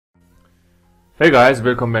Hey guys,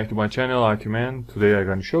 welcome back to my channel, IT-Man. Today I'm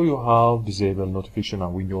gonna show you how disable notification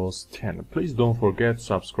on Windows 10. Please don't forget to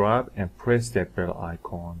subscribe and press that bell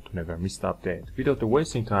icon to never miss the update. Without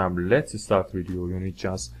wasting time, let's start video. You need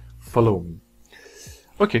just follow me.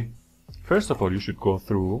 Okay, first of all you should go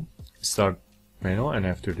through Start menu, and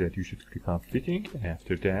after that you should click on Setting, and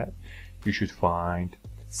after that you should find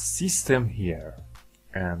System here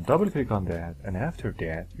and double click on that, and after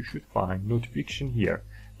that you should find Notification here.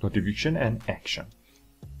 Notification and action.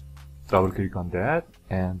 Double click on that,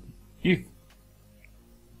 and if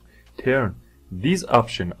turn this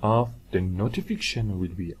option off, the notification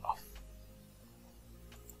will be off.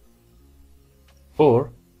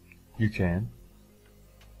 Or you can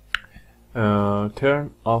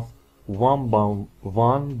turn off one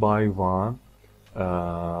by one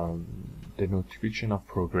the notification of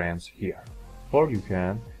programs here, or you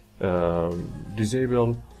can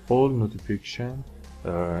disable all notification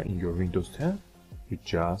in your Windows 10. You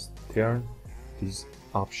just turn this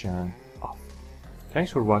option off. Thanks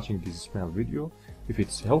for watching this small video. If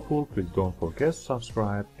it's helpful, please don't forget to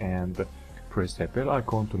subscribe and press that bell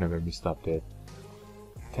icon to never miss the update.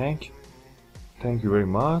 Thank you very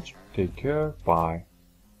much. Take care. Bye.